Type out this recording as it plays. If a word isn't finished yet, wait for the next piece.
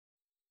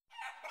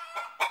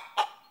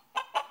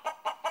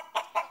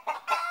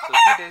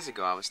days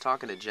ago I was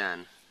talking to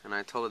Jen, and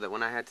I told her that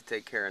when I had to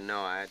take care of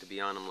Noah, I had to be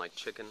on him like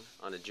chicken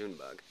on a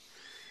Junebug.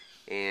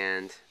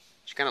 And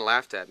she kind of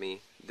laughed at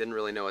me, didn't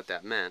really know what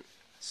that meant.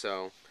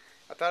 So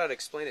I thought I'd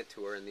explain it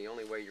to her in the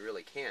only way you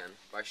really can,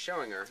 by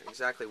showing her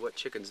exactly what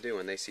chickens do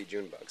when they see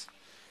Junebugs.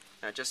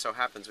 Now it just so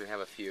happens we have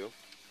a few,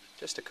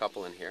 just a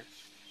couple in here.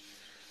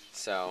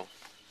 So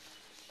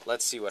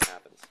let's see what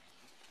happens.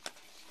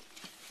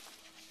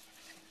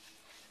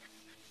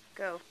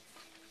 Go.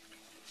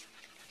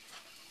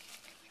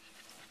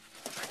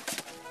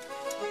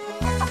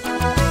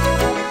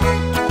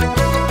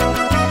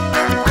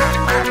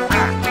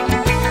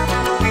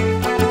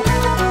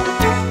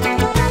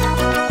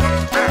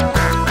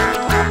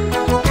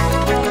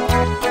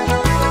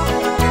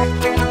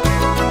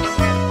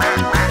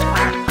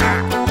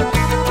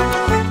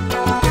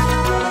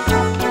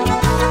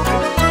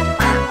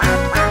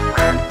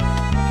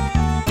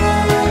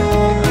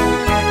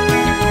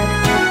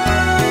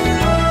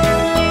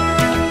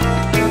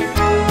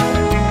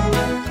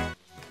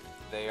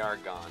 Are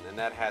gone, and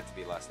that had to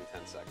be less than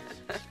 10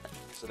 seconds.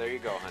 So there you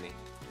go, honey.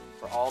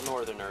 For all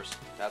northerners,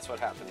 that's what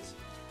happens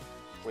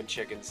when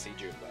chickens see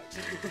Junebugs.